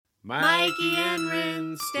Mikey and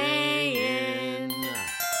Rin stay in.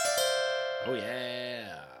 Oh,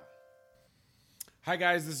 yeah. Hi,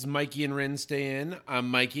 guys. This is Mikey and Rin stay in. I'm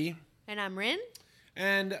Mikey. And I'm Rin.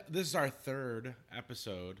 And this is our third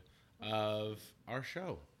episode of our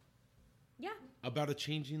show. Yeah. About a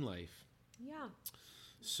changing life. Yeah.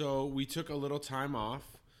 So we took a little time off.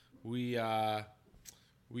 We had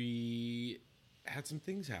some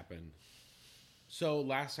things happen. So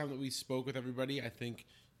last time that we spoke with everybody, I think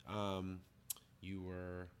you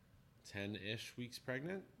were 10-ish weeks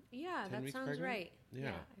pregnant. Yeah, that sounds pregnant? right. Yeah,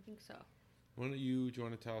 I think so. Do you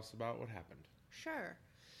want to tell us about what happened? Sure.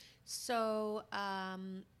 So,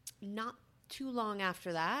 not too long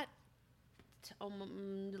after that, a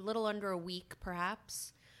little under a week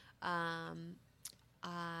perhaps, I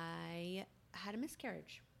had a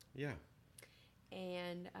miscarriage. Yeah.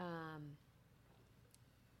 And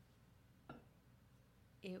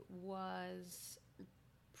it was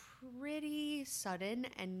pretty sudden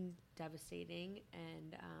and devastating,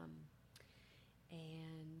 and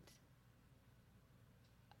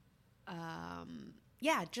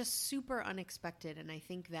yeah, just super unexpected. And I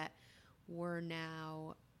think that we're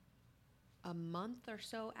now a month or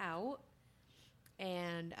so out,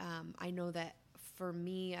 and I know that for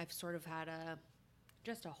me, I've sort of had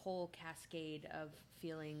just a whole cascade of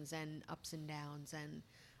feelings and ups and downs, and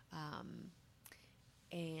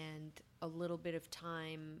a little bit of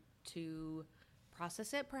time to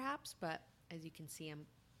process it, perhaps. But as you can see,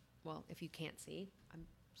 if you can't see, I'm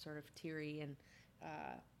sort of teary, and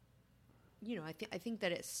I think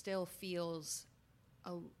that it still feels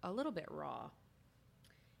a little bit raw.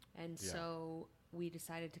 And so we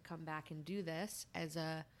decided to come back and do this as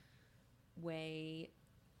a way,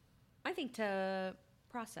 I think, to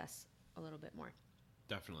process a little bit more.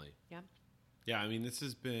 Definitely. Yeah. Yeah, I mean, this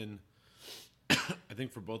has been, I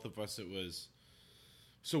think for both of us, it was,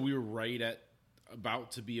 so we were right at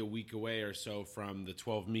about to be a week away or so from the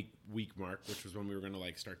 12-week mark, which was when we were going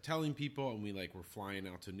to start telling people, and we were flying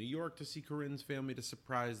out to New York to see Corinne's family to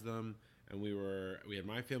surprise them. And we had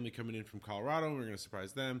my family coming in from Colorado, and we were going to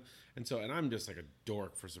surprise them. And I'm just a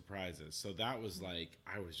dork for surprises. So that was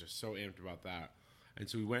I was just so amped about that. And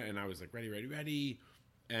so we went, and I was ready.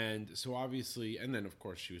 And so obviously, and then of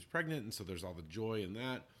course she was pregnant. And so there's all the joy in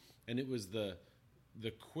that. And it was the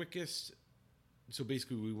quickest. So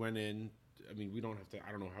basically we went in, I mean, we don't have to,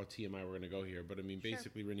 I don't know how TMI we're going to go here, but I mean,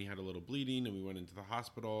 basically Rennie had a little bleeding, and we went into the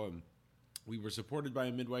hospital, and we were supported by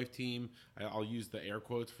a midwife team. I'll use the air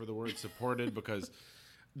quotes for the word supported because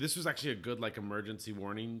this was actually a good emergency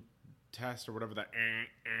warning test or whatever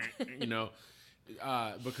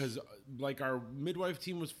because our midwife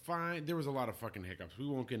team was fine. There was a lot of fucking hiccups. We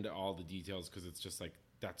won't get into all the details because it's just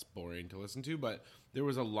that's boring to listen to, but there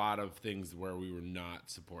was a lot of things where we were not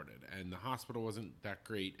supported, and the hospital wasn't that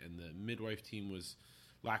great, and the midwife team was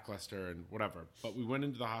lackluster and whatever. But we went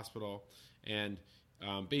into the hospital, and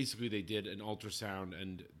basically they did an ultrasound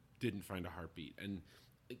and didn't find a heartbeat. And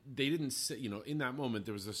they didn't say, in that moment,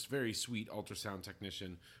 there was this very sweet ultrasound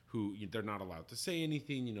technician who they're not allowed to say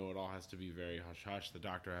anything. It all has to be very hush-hush. The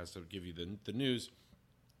doctor has to give you the news.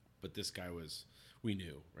 But this guy we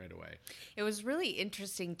knew right away. It was really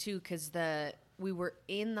interesting, too, because we were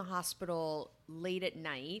in the hospital late at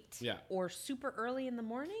night. Yeah. Or super early in the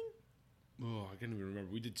morning. Oh, I can't even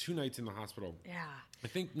remember. We did 2 nights in the hospital. Yeah. I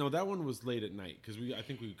think, no, that one was late at night because we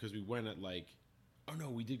went at oh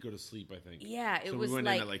no, we did go to sleep, I think. Yeah, it was we went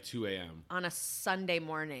in at 2 a.m. on a Sunday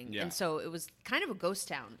morning. Yeah. And so it was kind of a ghost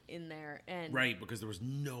town in there. And right, because there was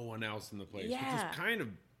no one else in the place, yeah. Which was kind of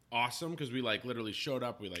awesome because we literally showed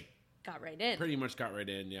up. We got right in. Pretty much got right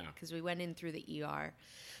in, yeah. Because we went in through the ER.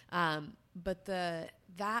 But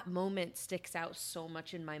that moment sticks out so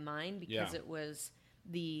much in my mind because it was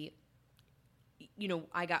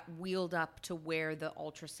I got wheeled up to where the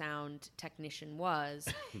ultrasound technician was.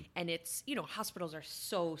 And it's, hospitals are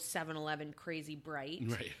so 7-Eleven crazy bright.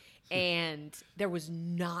 Right. And there was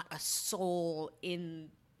not a soul in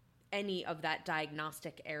any of that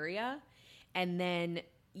diagnostic area. And then,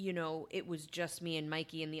 it was just me and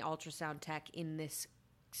Mikey and the ultrasound tech in this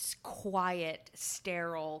quiet,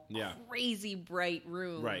 sterile, crazy bright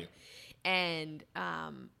room. Right. And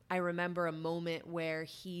I remember a moment where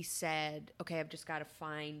he said, okay, I've just got to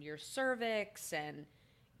find your cervix, and,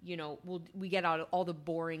 we get all the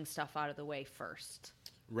boring stuff out of the way first.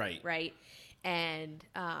 Right. Right. And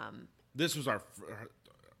this was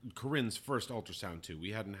Corinne's first ultrasound too.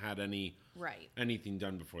 We hadn't had anything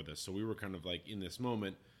done before this. So we were kind of in this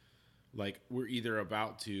moment, we're either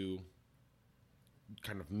about to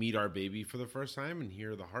kind of meet our baby for the first time and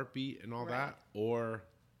hear the heartbeat and all that, or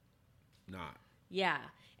not. Yeah.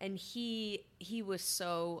 And he was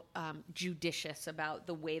so judicious about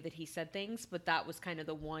the way that he said things, but that was kind of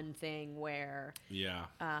the one thing where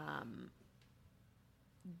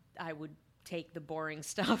I would take the boring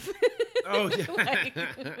stuff Oh, yeah. like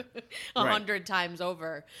 100 times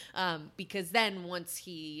over, because then once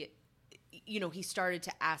he started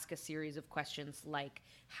to ask a series of questions like,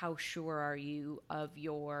 how sure are you of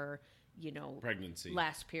your pregnancy,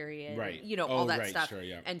 last period, right? All that right, stuff. sure,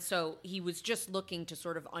 yeah. And so he was just looking to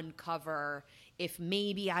sort of uncover if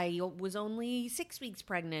maybe I was only 6 weeks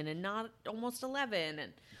pregnant and not almost 11.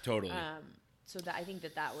 And Totally. so I think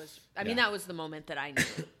that was, I mean, that was the moment that I knew.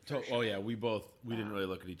 Oh yeah, we didn't really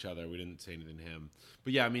look at each other. We didn't say anything to him.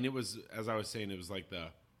 But yeah, I mean, it was, as I was saying, it was like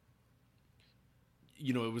it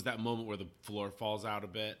was that moment where the floor falls out a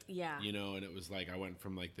bit. Yeah. And it was like I went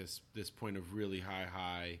from like this point of really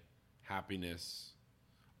high happiness,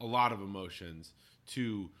 a lot of emotions,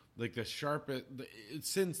 to like the sharpest.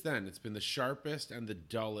 Since then, it's been the sharpest and the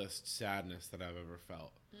dullest sadness that I've ever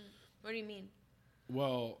felt. What do you mean?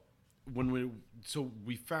 Well,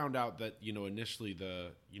 we found out that initially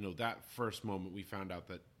that first moment we found out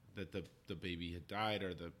that the baby had died,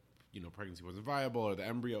 or the pregnancy wasn't viable, or the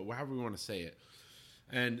embryo, however we want to say it.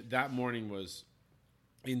 And that morning was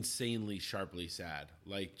insanely sharply sad,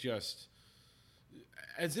 like just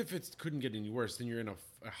as if it couldn't get any worse. Then you're in a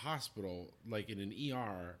hospital, like in an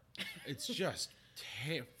ER. It's just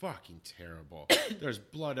fucking terrible. There's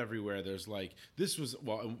blood everywhere. There's like, this was,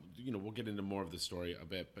 well, we'll get into more of the story a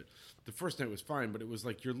bit, but the first night was fine, but it was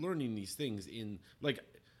like you're learning these things in, like,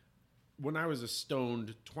 when I was a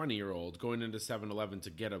stoned 20-year-old going into 7-Eleven to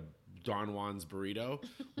get a Don Juan's burrito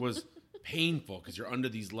was painful because you're under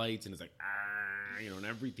these lights and it's like, and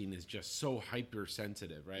everything is just so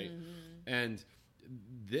hypersensitive, right? Mm-hmm. And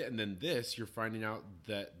then you're finding out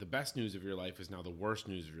that the best news of your life is now the worst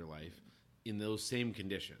news of your life in those same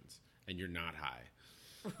conditions, and you're not high,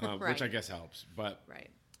 right. Which I guess helps. But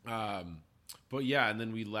right. But yeah, and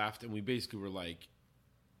then we left, and we basically were like,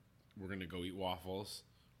 we're gonna go eat waffles,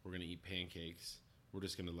 we're gonna eat pancakes, we're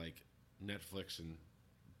just gonna like Netflix and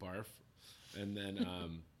barf, and then.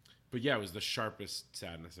 But yeah, it was the sharpest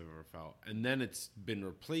sadness I've ever felt. And then it's been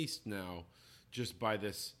replaced now just by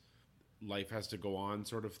this life has to go on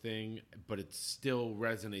sort of thing, but it still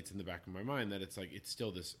resonates in the back of my mind that it's like, it's still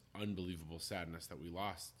this unbelievable sadness that we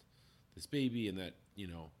lost this baby and that,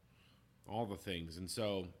 all the things. And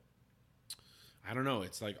so, I don't know,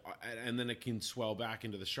 it's like, and then it can swell back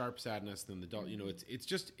into the sharp sadness, then the dull,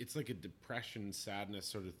 it's like a depression, sadness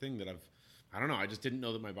sort of thing that I don't know. I just didn't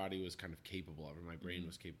know that my body was kind of capable of, or my brain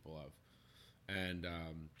was capable of. And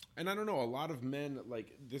I don't know, a lot of men,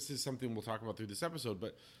 like, this is something we'll talk about through this episode,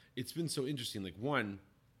 but it's been so interesting. Like, one,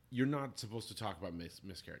 you're not supposed to talk about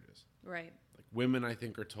miscarriages. Right. Like, women, I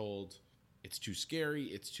think, are told it's too scary,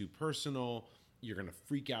 it's too personal, you're going to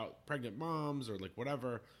freak out pregnant moms or, like,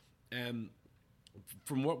 whatever. And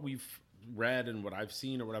from what we've read and what I've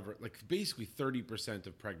seen or whatever, like, basically 30%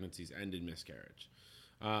 of pregnancies end in miscarriage.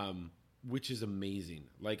 Which is amazing.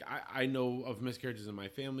 Like, I know of miscarriages in my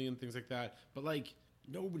family and things like that, but like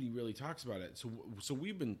nobody really talks about it. So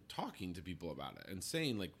we've been talking to people about it and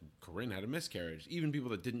saying like, Corinne had a miscarriage, even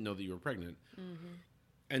people that didn't know that you were pregnant. Mm-hmm.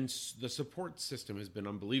 And the support system has been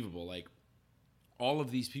unbelievable. Like, all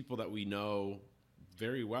of these people that we know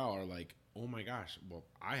very well are like, oh my gosh, well,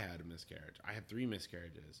 I had a miscarriage. I had 3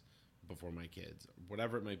 miscarriages before my kids,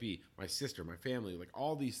 whatever it might be. My sister, my family, like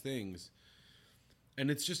all these things. And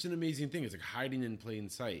it's just an amazing thing. It's like hiding in plain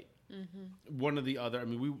sight. Mm-hmm. One of the other, I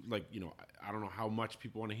mean, we like, I don't know how much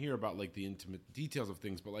people want to hear about like the intimate details of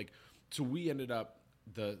things, but like, so we ended up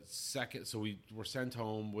so we were sent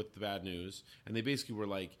home with the bad news, and they basically were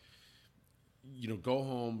like, go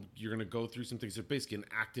home, you're going to go through some things. It's basically an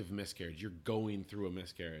active miscarriage. You're going through a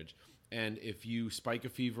miscarriage. And if you spike a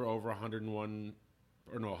fever over 101,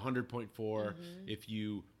 or no, 100.4, mm-hmm. if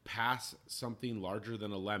you pass something larger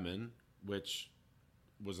than a lemon, which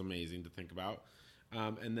was amazing to think about.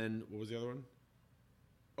 And then what was the other one?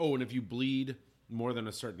 Oh, and if you bleed more than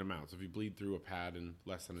a certain amount. So if you bleed through a pad in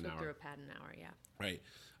less than an hour. Through a pad an hour, yeah. Right.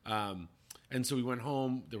 And so we went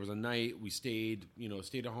home. There was a night. We stayed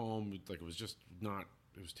at home. Like, it was just not,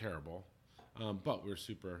 it was terrible. But we were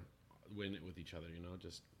super in it with each other,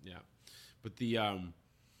 just, yeah. But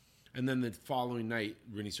and then the following night,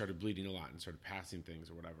 Rennie started bleeding a lot and started passing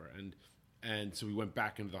things or whatever. And so we went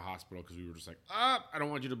back into the hospital because we were just like, I don't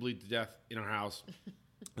want you to bleed to death in our house.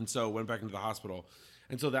 And so went back into the hospital.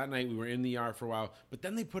 And so that night we were in the ER for a while. But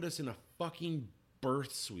then they put us in a fucking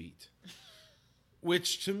birth suite.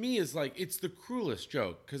 Which to me is like, it's the cruelest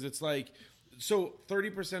joke. Because it's like, so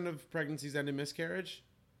 30% of pregnancies end in miscarriage.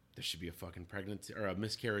 there should be a fucking pregnancy or a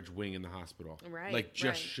miscarriage wing in the hospital. Right. Like,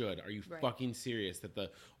 just right. should. Are you Right. fucking serious that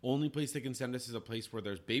the only place they can send us is a place where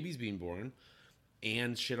there's babies being born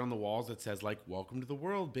and shit on the walls that says, like, welcome to the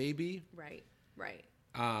world, baby? Right. Right.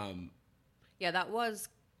 Yeah, that was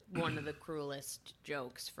one of the cruelest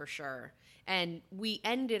jokes for sure. And we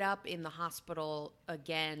ended up in the hospital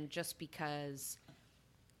again just because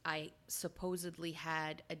I supposedly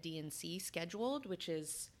had a D&C scheduled, which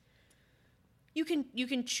is you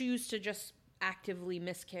can choose to just actively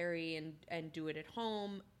miscarry and do it at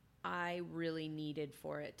home. I really needed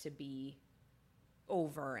for it to be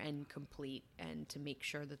over and complete and to make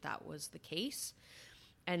sure that that was the case.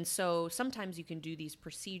 And so sometimes you can do these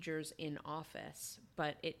procedures in office,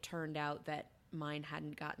 but it turned out that mine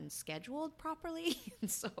hadn't gotten scheduled properly.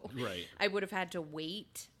 So Right. I would have had to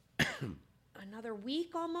wait another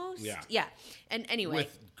week almost. Yeah. Yeah. And anyway.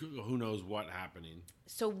 With who knows what happening.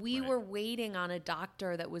 So we Right. were waiting on a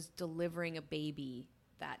doctor that was delivering a baby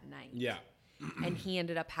that night. Yeah. And he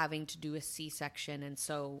ended up having to do a C-section. And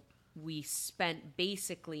so we spent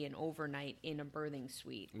basically an overnight in a birthing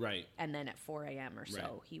suite. Right. And then at 4 a.m. or so,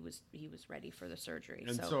 Right. he was ready for the surgery.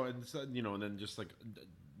 And so, and then just like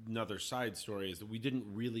another side story is that we didn't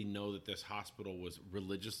really know that this hospital was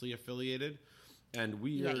religiously affiliated. And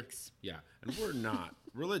we are, Yikes. yeah, and we're not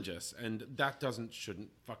religious, and that shouldn't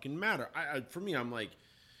fucking matter. For me, I'm like,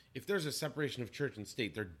 if there's a separation of church and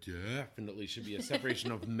state, there definitely should be a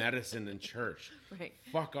separation of medicine and church. Right.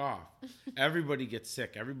 Fuck off. Everybody gets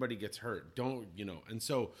sick. Everybody gets hurt. And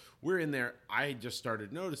so we're in there. I just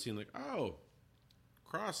started noticing, like, oh,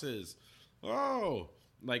 crosses. Oh,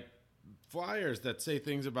 like flyers that say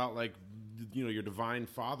things about, like, your divine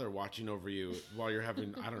father watching over you while you're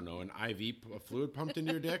having, I don't know, an IV fluid pumped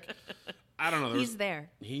into your dick. I don't know. He's there.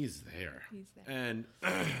 He's there. He's there. And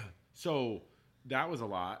so that was a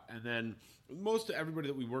lot. And then most of everybody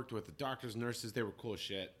that we worked with, the doctors, nurses, they were cool as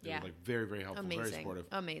shit. They were like very, very helpful, very supportive.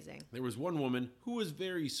 Amazing. There was one woman who was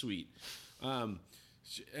very sweet. But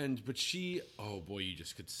she, oh boy, you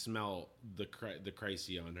just could smell the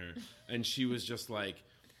crisis on her. And she was just like,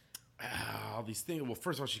 all these things. Well,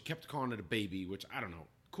 first of all, she kept calling it a baby, which I don't know.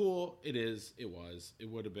 Cool. It is. It was. It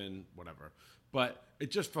would have been whatever. But it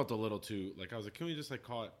just felt a little too, like, I was like, can we just like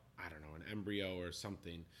call it, I don't know, an embryo or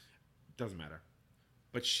something? Doesn't matter.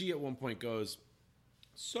 But she at one point goes,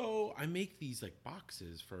 so I make these like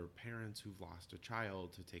boxes for parents who've lost a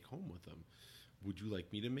child to take home with them. Would you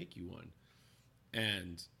like me to make you one?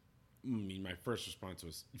 And I mean, my first response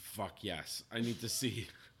was, fuck yes. I need to see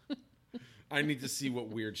what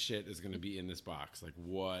weird shit is going to be in this box. Like,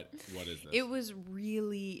 what is this? It was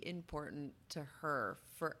really important to her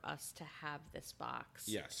for us to have this box.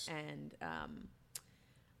 Yes. And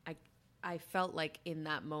I felt like in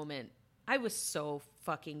that moment, I was so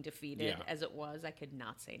fucking defeated as it was. I could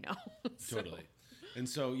not say no. Totally. And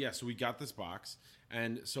so, so we got this box.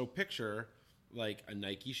 And so picture like a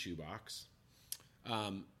Nike shoebox.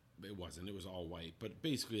 It wasn't. It was all white, but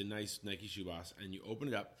basically a nice Nike shoebox. And you open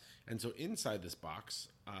it up, and so inside this box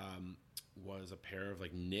was a pair of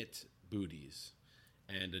like knit booties,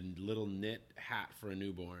 and a little knit hat for a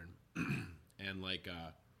newborn, and like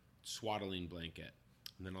a swaddling blanket,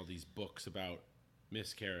 and then all these books about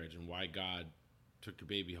miscarriage and why God took your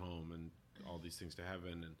baby home, and all these things to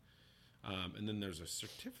heaven, and then there's a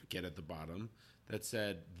certificate at the bottom that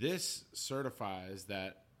said this certifies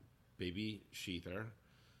that baby Sheether.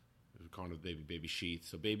 We're calling it baby Sheath.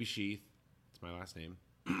 So baby Sheath, it's my last name,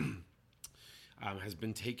 has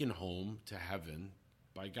been taken home to heaven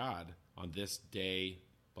by God on this day,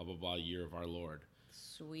 blah, blah, blah, year of our Lord.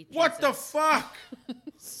 Sweet Jesus. What the fuck?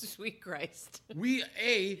 Sweet Christ. We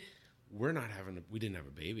didn't have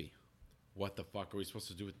a baby. What the fuck are we supposed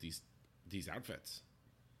to do with these outfits?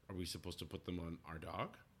 Are we supposed to put them on our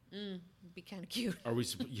dog? Be kind of cute. Are we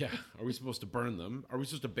supposed to burn them? Are we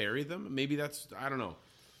supposed to bury them? Maybe that's, I don't know.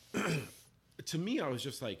 To me, I was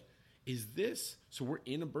just like, is this, so we're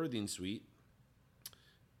in a birthing suite,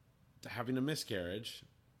 having a miscarriage,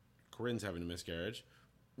 Corinne's having a miscarriage,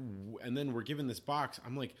 and then we're given this box.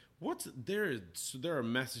 I'm like, there are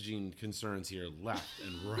messaging concerns here left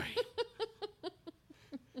and right.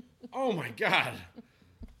 Oh my God.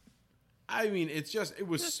 I mean, it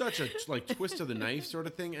was such a like twist of the knife sort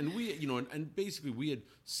of thing. And we, and basically we had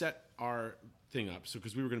set our thing up. So,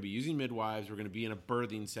 because we were going to be using midwives, we were going to be in a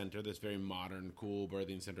birthing center, this very modern, cool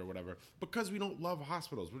birthing center or whatever, because we don't love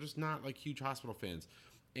hospitals. We're just not like huge hospital fans.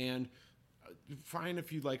 And fine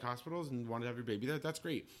if you like hospitals and want to have your baby there, that's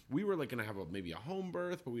great. We were like going to have maybe a home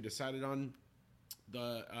birth, but we decided on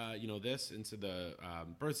the, this into the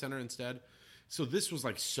birth center instead. So this was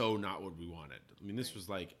like so not what we wanted. I mean, this was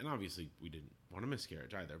like, and obviously we didn't want a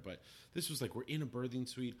miscarriage either, but this was like, we're in a birthing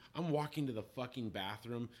suite. I'm walking to the fucking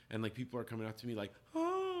bathroom and like people are coming up to me like,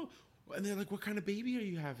 oh, and they're like, what kind of baby are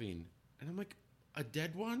you having? And I'm like, a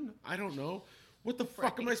dead one? I don't know. What the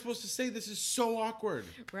fuck am I supposed to say? This is so awkward.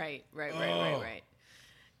 Right.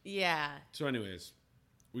 Yeah. So anyways,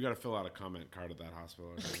 we got to fill out a comment card at that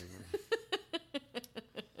hospital.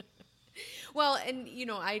 Well, and, you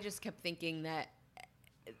know, I just kept thinking that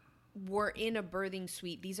we're in a birthing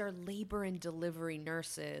suite. These are labor and delivery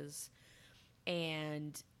nurses,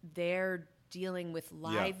 and they're dealing with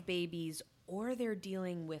live babies, or they're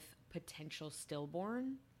dealing with potential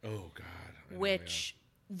stillborn. Oh, God. Which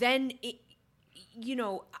then, you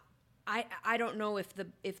know, I don't know if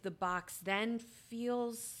the box then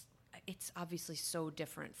feels... It's obviously so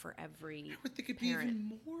different for every I would think it'd parent. be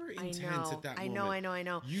even more intense at that moment. I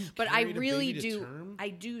know. You but I carried a really baby to do. term? I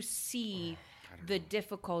do see the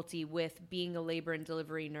difficulty with being a labor and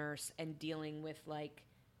delivery nurse and dealing with, like,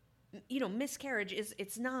 you know, miscarriage is.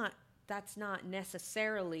 It's not. That's not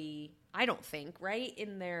necessarily. I don't think right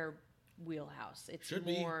in their wheelhouse. It's Should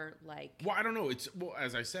more like. Well, I don't know. It's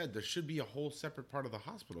as I said, there should be a whole separate part of the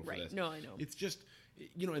hospital for this. No, I know. It's just,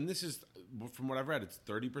 you know, and this is from what I've read. It's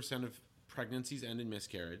 30% of pregnancies end in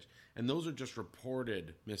miscarriage, and those are just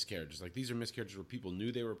reported miscarriages. Like, these are miscarriages where people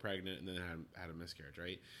knew they were pregnant and then had a miscarriage,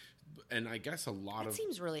 right? And I guess That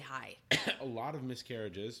seems really high. a lot of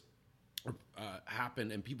miscarriages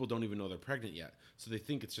happen, and people don't even know they're pregnant yet, so they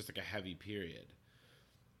think it's just like a heavy period.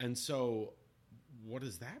 And so, what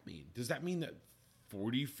does that mean? Does that mean that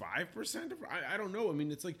 45% of? I don't know. I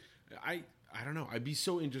mean, it's like I don't know. I'd be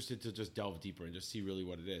so interested to just delve deeper and just see really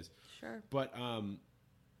what it is. Sure. But I'm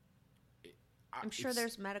sure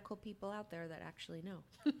there's medical people out there that actually know.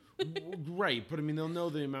 Right, but I mean, they'll know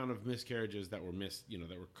the amount of miscarriages that were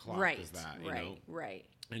that were clocked as that. You know? Right.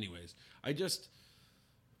 Anyways, I don't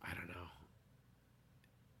know.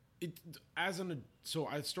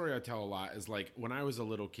 A story I tell a lot is, like, when I was a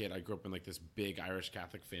little kid, I grew up in like this big Irish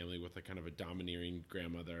Catholic family with like kind of a domineering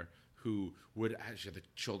grandmother who would actually have the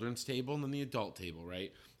children's table and then the adult table,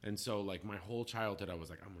 right? And so, like, my whole childhood, I was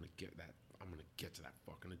like, I'm gonna get to that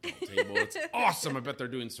fucking adult table. It's awesome. I bet they're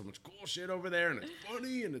doing so much cool shit over there, and it's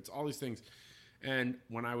funny, and it's all these things. And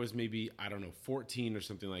when I was maybe, I don't know, 14 or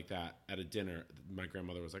something like that, at a dinner, my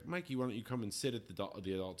grandmother was like, Mikey, why don't you come and sit at the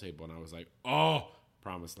adult table? And I was like, oh,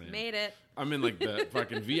 promised land. Made it. I'm in like the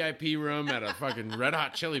fucking VIP room at a fucking Red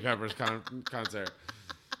Hot Chili Peppers concert.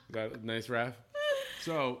 Is that a nice ref?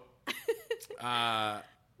 So I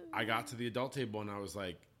got to the adult table and I was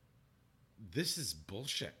like, this is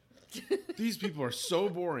bullshit. These people are so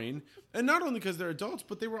boring. And not only because they're adults,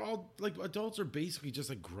 but they were all, like, adults are basically just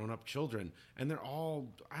like grown-up children. And they're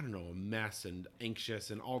all, I don't know, a mess and anxious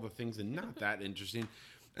and all the things and not that interesting.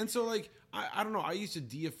 And so, like, I don't know. I used to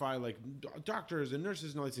deify, like, doctors and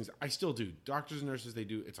nurses and all these things. I still do. Doctors and nurses,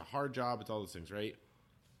 it's a hard job. It's all those things, right?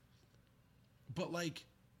 But, like...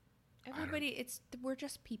 Everybody, we're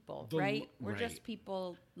just people, right? We're just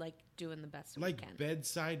people, like, doing the best we can. Like,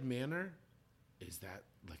 bedside manner, is that,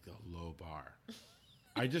 like, a low bar?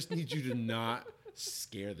 I just need you to not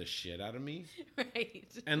scare the shit out of me. Right.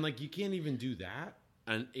 And, like, you can't even do that.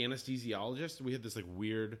 An anesthesiologist, we had this, like,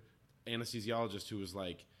 weird anesthesiologist who was,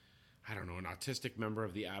 like, I don't know, an autistic member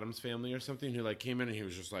of the Addams family or something, who, like, came in and he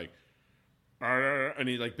was just like, and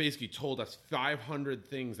he, like, basically told us 500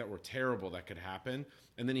 things that were terrible that could happen.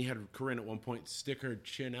 And then he had Corinne at one point stick her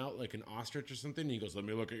chin out like an ostrich or something. And he goes, let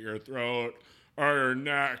me look at your throat or your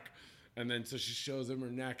neck. And then so she shows him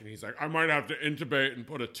her neck, and he's like, I might have to intubate and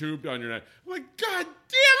put a tube down your neck. I'm like, God damn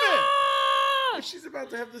it! Ah! She's about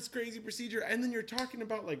to have this crazy procedure, and then you're talking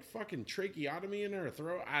about, like, fucking tracheotomy in her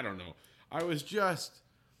throat. I don't know. I was just,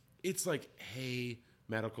 it's like, hey,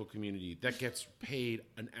 medical community that gets paid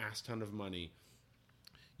an ass ton of money,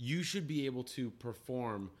 you should be able to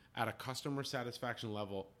perform at a customer satisfaction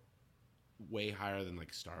level way higher than,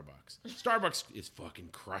 like, Starbucks. Starbucks is fucking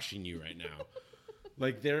crushing you right now.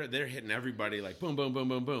 Like, they're hitting everybody, like, boom, boom, boom,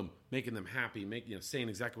 boom, boom, making them happy, saying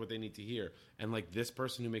exactly what they need to hear. And, like, this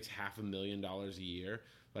person who makes $500,000 a year,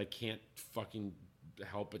 like, can't fucking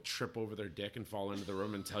help but trip over their dick and fall into the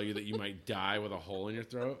room and tell you that you might die with a hole in your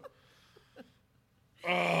throat.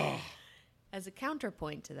 Ugh. As a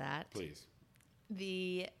counterpoint to that, please,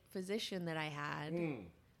 the physician that I had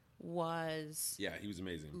was... Yeah, he was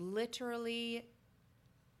amazing. Literally...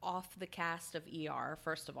 off the cast of ER,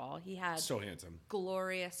 first of all. He had so handsome,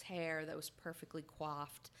 glorious hair that was perfectly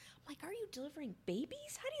coiffed. I'm like, are you delivering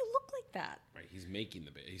babies? How do you look like that? Right, he's making the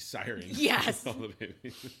baby. He's siring. Yes. all the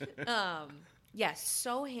babies. Yes,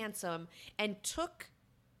 so handsome, and took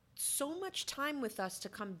so much time with us to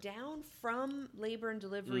come down from labor and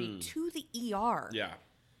delivery to the ER. Yeah.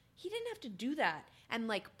 He didn't have to do that. And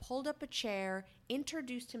like pulled up a chair,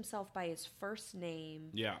 introduced himself by his first name.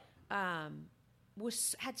 Yeah.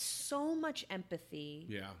 Had so much empathy.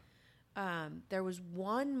 Yeah. There was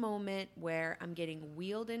one moment where I'm getting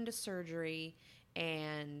wheeled into surgery,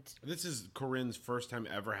 and this is Corinne's first time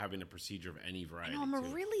ever having a procedure of any variety. I'm a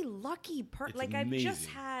really lucky person. Like, amazing. I've just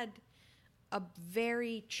had a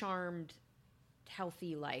very charmed,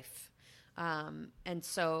 healthy life. And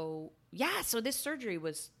so, yeah, so this surgery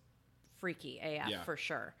was freaky AF for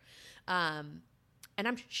sure. And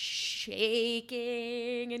I'm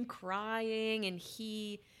shaking and crying, and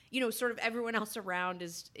he, sort of everyone else around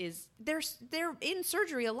is they're in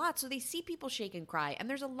surgery a lot, so they see people shake and cry, and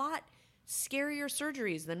there's a lot scarier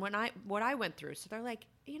surgeries than what I went through. So they're like,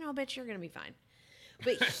 bitch, you're gonna be fine.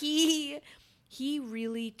 But he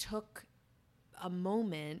really took a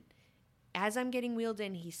moment as I'm getting wheeled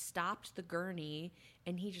in. He stopped the gurney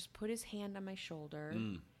and he just put his hand on my shoulder,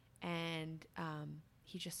 and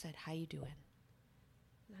he just said, "How you doing?"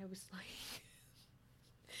 And I was like,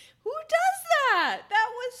 who does that?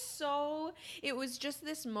 It was just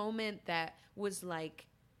this moment that was like,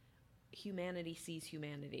 humanity sees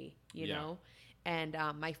humanity, you know? And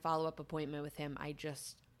my follow-up appointment with him, I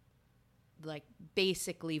just like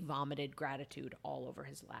basically vomited gratitude all over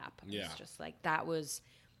his lap. Yeah. It's just like, that was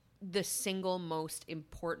the single most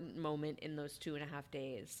important moment in those 2.5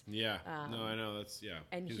 days. Yeah. No, I know. That's, yeah.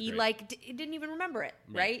 And he like, didn't even remember it,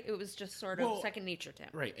 right? It was just sort of second nature to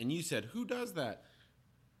him. Right. And you said, who does that?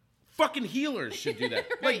 Fucking healers should do that.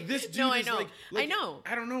 Right. Like, this dude no, is I know. like, I know.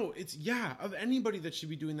 I don't know. It's, of anybody that should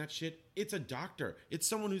be doing that shit, it's a doctor. It's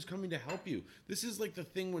someone who's coming to help you. This is like the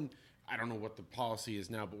thing when, I don't know what the policy is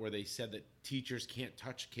now, but where they said that teachers can't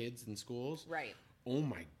touch kids in schools. Right. Oh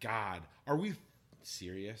my God. Are we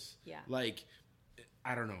serious? Yeah. Like,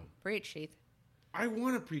 I don't know. Preach, Sheath. I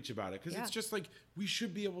want to preach about it because it's just like, we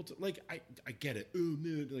should be able to, like, I get it. Oh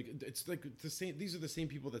man, like, it's like the same. These are the same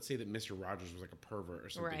people that say that Mr. Rogers was like a pervert or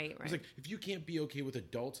something. Right. It's like, if you can't be okay with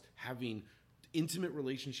adults having intimate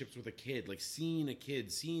relationships with a kid, like seeing a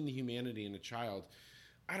kid, seeing the humanity in a child,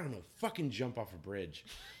 I don't know, fucking jump off a bridge.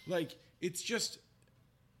 Like, it's just,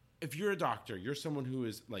 if you're a doctor, you're someone who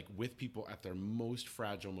is like with people at their most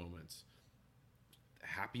fragile moments,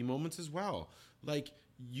 happy moments as well. Like,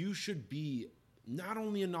 you should be not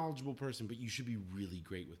only a knowledgeable person, but you should be really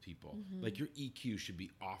great with people. Mm-hmm. Like, your EQ should be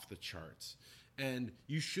off the charts. And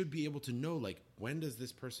you should be able to know, like, when does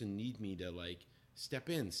this person need me to, like, step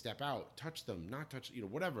in, step out, touch them, not touch,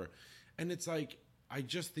 whatever. And it's like, I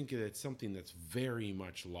just think that it's something that's very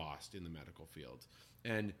much lost in the medical field.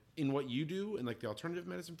 And in what you do, in, like, the alternative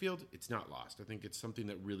medicine field, it's not lost. I think it's something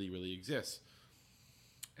that really, really exists.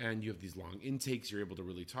 And you have these long intakes. You're able to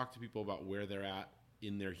really talk to people about where they're at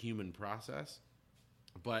in their human process.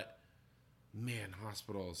 But, man,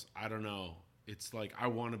 hospitals, I don't know. It's like, I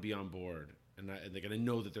want to be on board. And I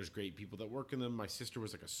know that there's great people that work in them. My sister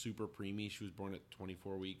was like a super preemie. She was born at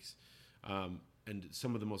 24 weeks. And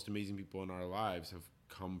some of the most amazing people in our lives have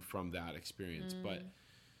come from that experience. But,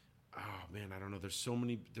 oh, man, I don't know. There's so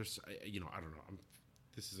many, I don't know.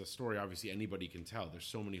 This is a story, obviously, anybody can tell. There's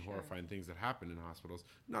so many horrifying things that happen in hospitals,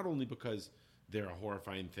 not only because they're a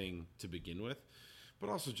horrifying thing to begin with, but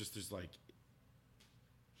also just there's like,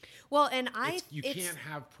 well, and you can't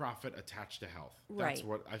have profit attached to health. Right. That's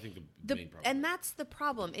what I think the main problem. And that's the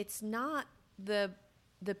problem. It's not the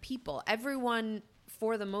people. Everyone,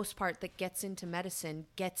 for the most part, that gets into medicine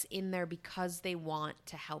gets in there because they want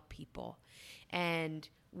to help people. And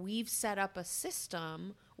we've set up a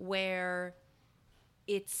system where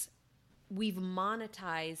we've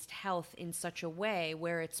monetized health in such a way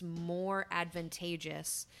where it's more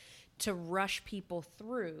advantageous to rush people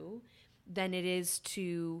through than it is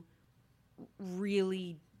to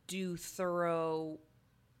really do thorough,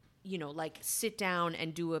 like sit down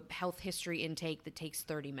and do a health history intake that takes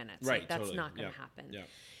 30 minutes. Right. Like, that's totally. not going to happen. Yeah.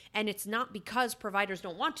 And it's not because providers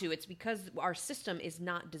don't want to. It's because our system is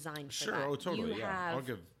not designed for that. Sure. Oh, totally. You I'll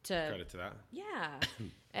give credit to that. Yeah.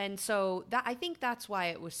 And so I think that's why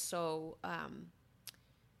it was so,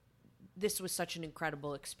 this was such an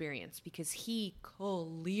incredible experience, because he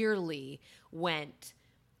clearly went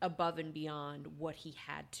above and beyond what he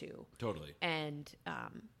had to. Totally. And, I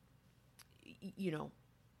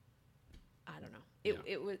don't know.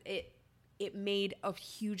 It made a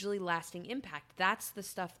hugely lasting impact. That's the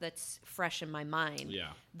stuff that's fresh in my mind.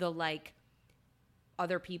 Yeah. The, like,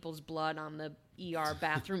 other people's blood on the ER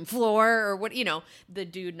bathroom floor, or what, the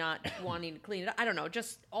dude not wanting to clean it up. I don't know,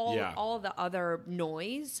 just all the other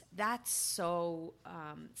noise. That's so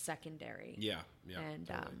secondary. Yeah. And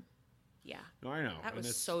totally. No, I know that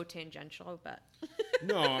was so tangential, but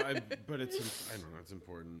but it's, I don't know, it's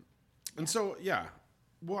important. And so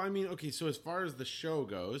well, I mean, okay, so as far as the show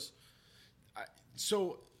goes,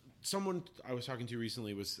 someone I was talking to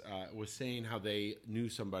recently was saying how they knew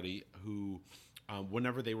somebody who,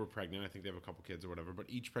 whenever they were pregnant, I think they have a couple kids or whatever, but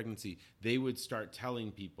each pregnancy, they would start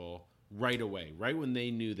telling people right away, right when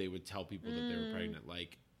they knew, they would tell people that they were pregnant,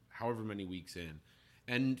 like however many weeks in.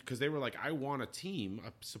 And because they were like, I want a team,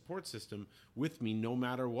 a support system with me no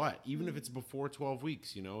matter what, even if it's before 12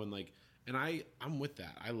 weeks, and like, and I'm with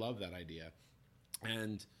that. I love that idea.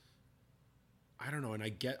 And I don't know, and I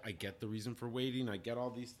get the reason for waiting. I get all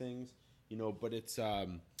these things, but it's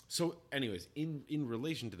so anyways, in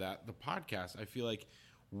relation to that, the podcast, I feel like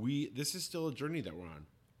this is still a journey that we're on.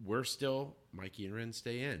 We're still, Mikey and Rin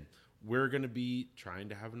stay in. We're going to be trying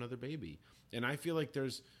to have another baby. And I feel like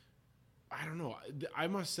I don't know, I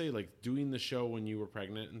must say, like, doing the show when you were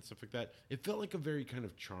pregnant and stuff like that, it felt like a very kind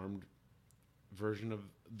of charmed version of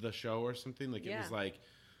the show or something. Like, it was like,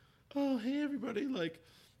 oh, hey, everybody, like,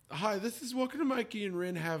 hi, this is welcome to Mikey and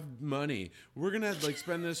Rin have money. We're going to like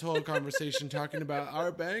spend this whole conversation talking about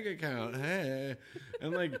our bank account. Hey.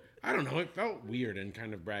 And like, I don't know, it felt weird and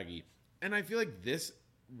kind of braggy. And I feel like this,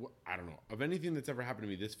 I don't know, of anything that's ever happened to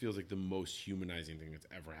me, this feels like the most humanizing thing that's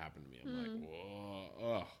ever happened to me. I'm like,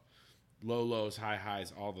 whoa, ugh. Low lows, high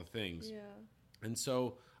highs, all the things. Yeah. And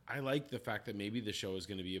so I like the fact that maybe the show is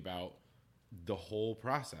going to be about the whole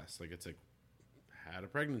process. Like, it's like, had a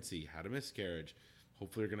pregnancy, had a miscarriage.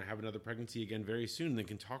 Hopefully, you're going to have another pregnancy again very soon. They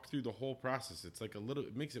can talk through the whole process. It's like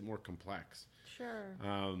it makes it more complex. Sure.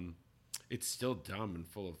 It's still dumb and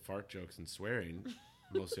full of fart jokes and swearing,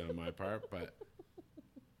 mostly on my part, but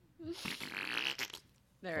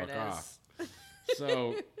there fuck it is. Off.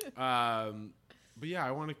 So, but yeah,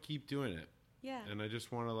 I want to keep doing it. Yeah. And I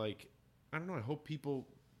just want to, like, I don't know, I hope people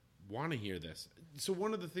want to hear this. So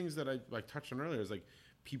one of the things that I touched on earlier is like,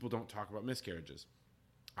 people don't talk about miscarriages.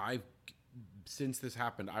 Since this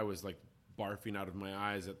happened, I was like barfing out of my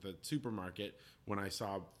eyes at the supermarket when I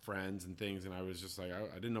saw friends and things, and I was just like,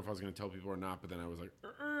 I didn't know if I was going to tell people or not, but then I was like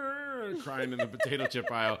crying in the potato chip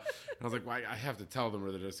aisle. And I was like, well, I have to tell them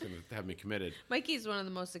or they're just going to have me committed. Mikey's one of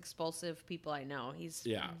the most expulsive people I know. He's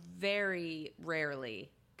very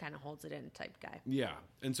rarely kind of holds it in type guy. Yeah.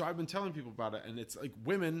 And so I've been telling people about it, and it's like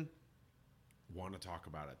women want to talk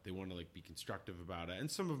about it. They want to like be constructive about it. And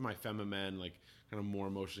some of my femma men, like kind of more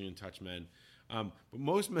emotionally in touch men. But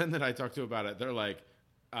most men that I talk to about it, they're like,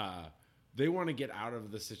 they want to get out of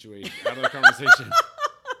the situation, out of the conversation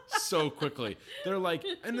so quickly. They're like,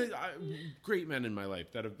 and great men in my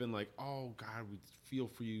life that have been like, oh God, we feel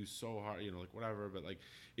for you so hard, like whatever. But like,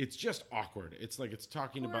 it's just awkward. It's like, it's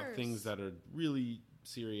talking about things that are really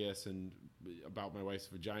serious and about my wife's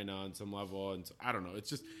vagina on some level. And so, I don't know. It's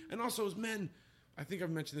just, and also as men, I think I've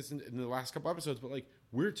mentioned this in the last couple episodes, but like,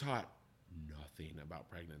 we're taught nothing about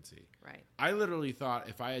pregnancy. Right. I literally thought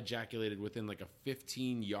if I ejaculated within like a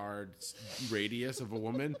 15-yard radius of a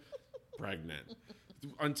woman, pregnant.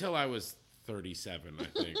 Until I was 37, I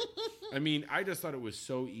think. I mean, I just thought it was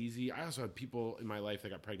so easy. I also had people in my life that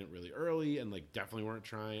got pregnant really early and like definitely weren't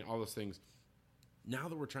trying, all those things. Now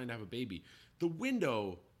that we're trying to have a baby, the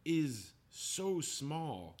window is so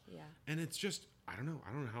small. Yeah. And it's just, I don't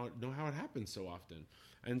know how it happens so often.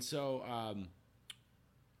 And so,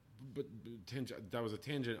 but that was a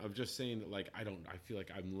tangent of just saying that, like, I feel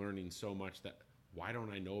like I'm learning so much that why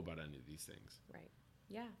don't I know about any of these things? Right.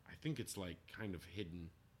 Yeah. I think it's like kind of hidden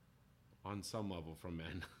on some level from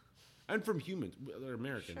men and from humans. They're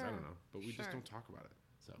Americans. Sure. I don't know, but we just don't talk about it.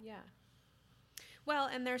 So yeah. Well,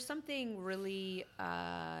 and there's something really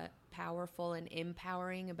powerful and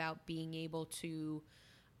empowering about being able to,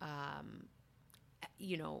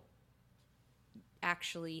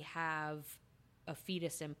 actually have a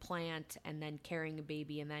fetus implant and then carrying a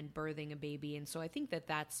baby and then birthing a baby. And so I think that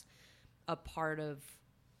that's a part of,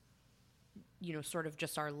 sort of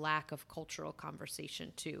just our lack of cultural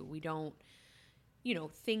conversation too. We don't,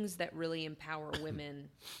 things that really empower women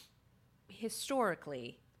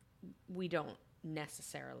historically, we don't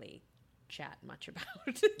necessarily chat much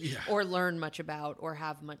about or learn much about or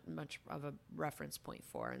have much of a reference point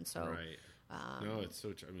for. And so, right. No, it's so,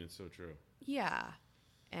 it's so true. Yeah.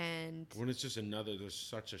 And when it's just there's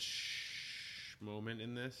such a moment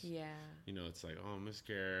in this. Yeah. It's like, oh,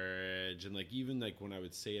 miscarriage. And like, even like when I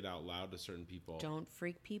would say it out loud to certain people. Don't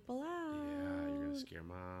freak people out. Yeah, you're going to scare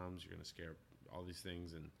moms. You're going to scare all these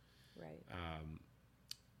things. And right.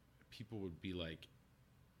 people would be like,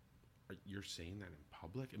 "You're saying that in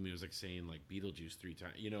public?" I mean, it was like saying like Beetlejuice 3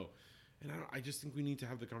 times, you know. And I just think we need to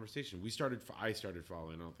have the conversation. I started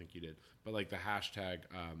following. I don't think you did, but like the hashtag,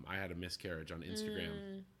 I had a miscarriage on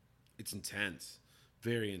Instagram. It's intense,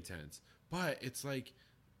 very intense. But it's like,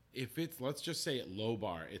 if it's, let's just say at low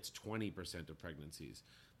bar, it's 20% of pregnancies.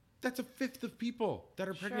 That's a fifth of people that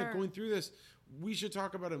are pregnant going through this. We should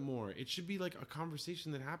talk about it more. It should be like a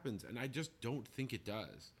conversation that happens, and I just don't think it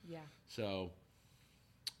does. Yeah. So,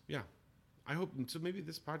 yeah, I hope. So maybe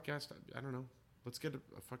this podcast, I don't know. Let's get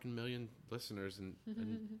a fucking million listeners and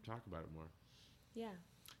talk about it more. Yeah.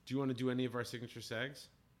 Do you want to do any of our signature sags?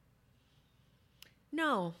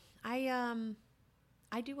 No, I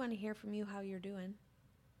do want to hear from you how you're doing.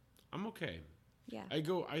 I'm okay. Yeah.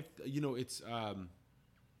 It's,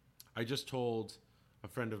 I just told a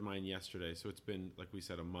friend of mine yesterday, so it's been, like we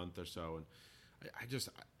said, a month or so,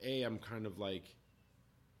 and I'm kind of like,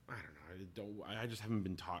 I don't know, I just haven't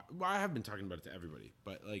been I have been talking about it to everybody,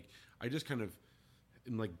 but like, I just kind of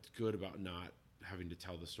am like good about not having to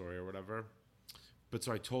tell the story or whatever. But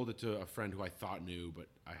so I told it to a friend who I thought knew, but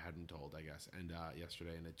I hadn't told, I guess, and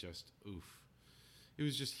yesterday, and it just, it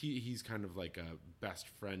was just, he's kind of like a best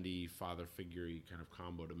friendy, father figure-y kind of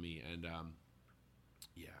combo to me, and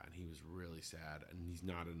and he was really sad, and he's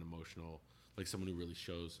not an emotional, like someone who really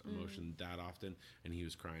shows emotion that often, and he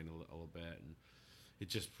was crying a little bit, and it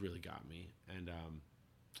just really got me, and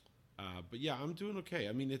but yeah, I'm doing okay.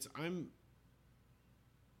 I mean,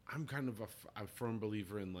 I'm kind of a firm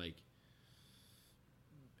believer in like,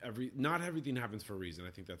 not everything happens for a reason. I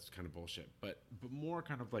think that's kind of bullshit, but more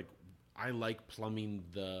kind of like, I like plumbing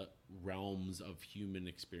the realms of human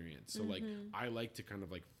experience. So like, I like to kind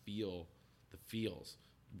of like feel the feels.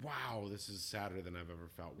 Wow, this is sadder than I've ever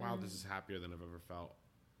felt. Wow, this is happier than I've ever felt.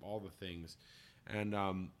 All the things. And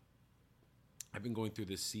I've been going through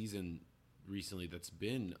this season recently that's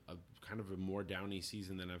been a kind of a more downy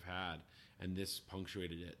season than I've had. And this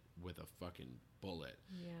punctuated it with a fucking bullet.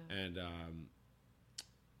 Yeah. And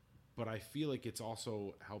but I feel like it's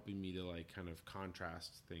also helping me to like kind of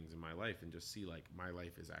contrast things in my life and just see like my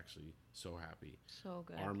life is actually so happy. So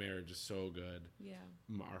good. Our marriage is so good. Yeah.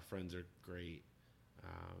 Our friends are great.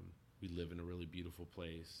 We live in a really beautiful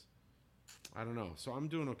place. I don't know. So I'm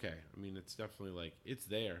doing okay. I mean, it's definitely like, it's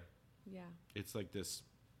there. Yeah. It's like this,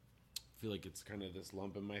 I feel like it's kind of this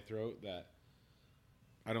lump in my throat that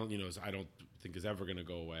I don't think is ever going to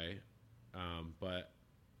go away. But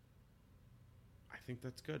I think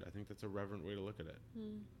that's good. I think that's a reverent way to look at it.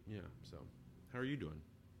 Yeah. So how are you doing?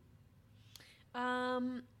 I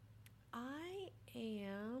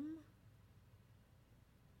am.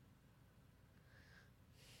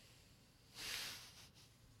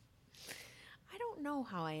 I don't know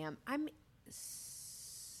how I am. I'm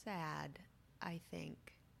sad, I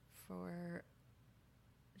think, for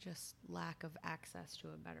just lack of access to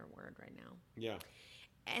a better word right now. Yeah.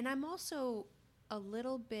 And I'm also a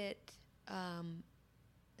little bit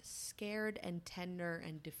scared and tender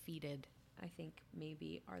and defeated, I think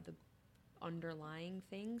maybe are the underlying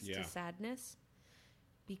things to sadness,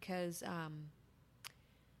 because I'm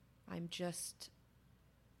just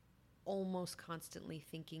almost constantly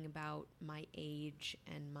thinking about my age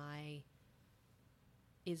and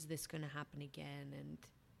is this going to happen again, and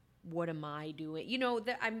what am I doing? You know,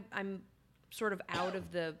 that I'm sort of out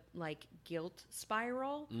of the like guilt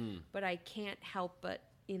spiral, but I can't help but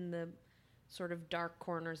in the sort of dark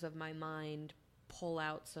corners of my mind pull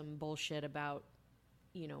out some bullshit about,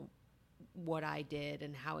 you know, what I did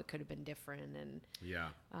and how it could have been different, and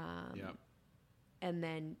and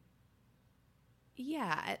then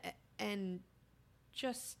and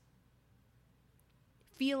just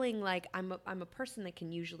feeling like I'm a person that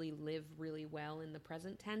can usually live really well in the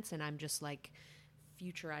present tense, and I'm just like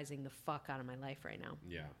futurizing the fuck out of my life right now.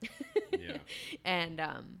 Yeah. Yeah.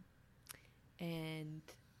 and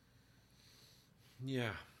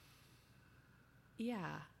yeah.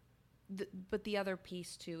 But the other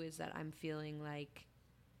piece too is that I'm feeling like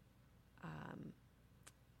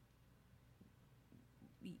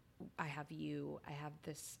I have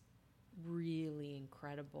this really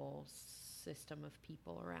incredible system of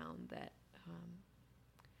people around that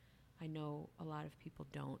I know a lot of people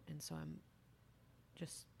don't, and so I'm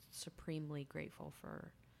just supremely grateful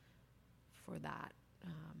for that.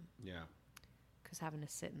 Because having to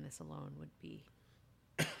sit in this alone would be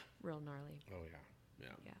real gnarly. Oh yeah.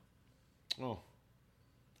 Oh,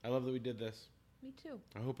 I love that we did this. Me too.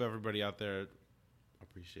 I hope everybody out there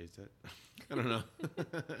appreciates it. I don't know.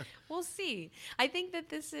 We'll see. I think that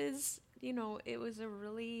this is, it was a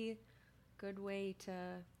really good way to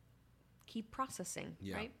keep processing,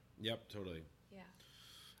 right? Yep, totally. Yeah.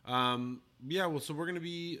 Yeah, well, so we're gonna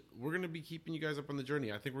be keeping you guys up on the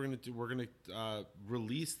journey. I think we're gonna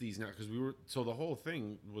release these now because the whole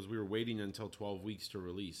thing was we were waiting until 12 weeks to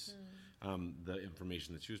release the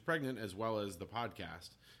information that she was pregnant as well as the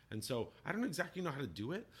podcast. And so I don't exactly know how to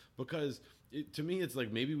do it because to me it's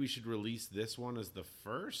like maybe we should release this one as the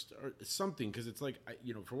first or something because it's like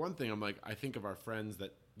for one thing I'm like I think of our friends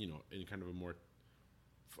that in kind of a more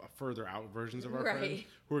further out versions of our friends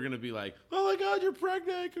who are going to be like, oh my God, you're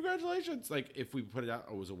pregnant. Congratulations. Like if we put it out,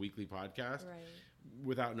 it was a weekly podcast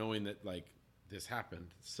without knowing that like this happened.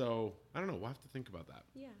 So I don't know. We'll have to think about that.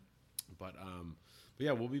 Yeah. But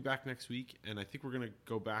yeah, we'll be back next week. And I think we're going to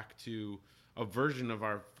go back to a version of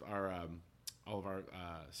our all of our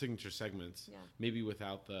signature segments. Yeah. Maybe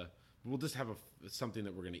without we'll just have something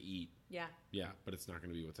that we're going to eat. Yeah. Yeah. But it's not going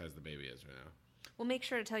to be what size the baby is right now. We'll make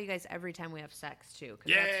sure to tell you guys every time we have sex, too,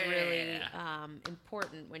 because that's really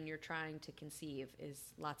important when you're trying to conceive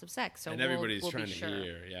is lots of sex. So everybody's we'll trying be to sure.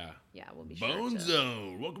 hear, Yeah, we'll be Bone sure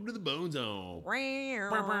Zone. Welcome to the Bone Zone.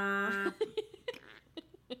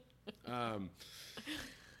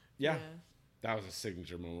 Yeah. That was a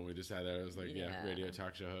signature moment we just had there. It was like, radio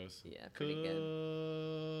talk show host. Yeah, pretty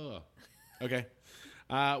good. Okay.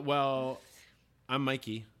 Well, I'm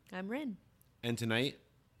Mikey. I'm Rin. And tonight...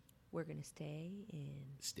 we're going to stay in.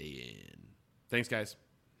 Stay in. Thanks, guys.